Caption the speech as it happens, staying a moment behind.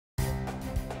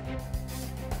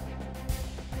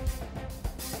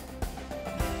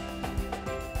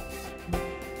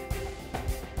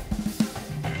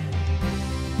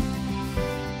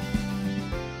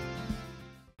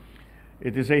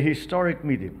It is a historic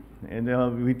meeting, and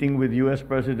meeting with U.S.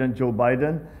 President Joe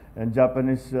Biden and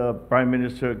Japanese Prime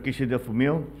Minister Kishida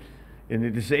Fumio, and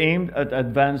it is aimed at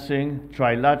advancing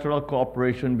trilateral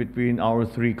cooperation between our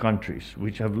three countries,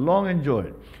 which have long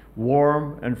enjoyed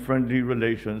warm and friendly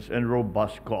relations and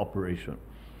robust cooperation.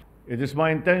 It is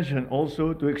my intention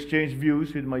also to exchange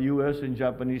views with my U.S. and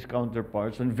Japanese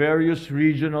counterparts on various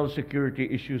regional security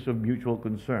issues of mutual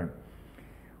concern,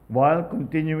 while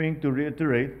continuing to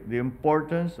reiterate the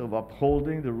importance of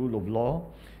upholding the rule of law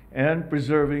and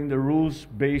preserving the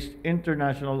rules-based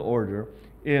international order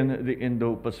in the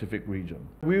Indo-Pacific region.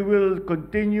 We will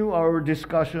continue our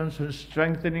discussions on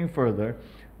strengthening further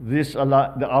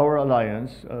our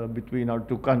alliance between our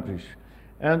two countries,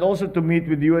 and also to meet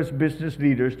with U.S. business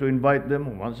leaders to invite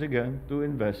them once again to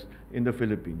invest in the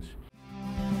Philippines.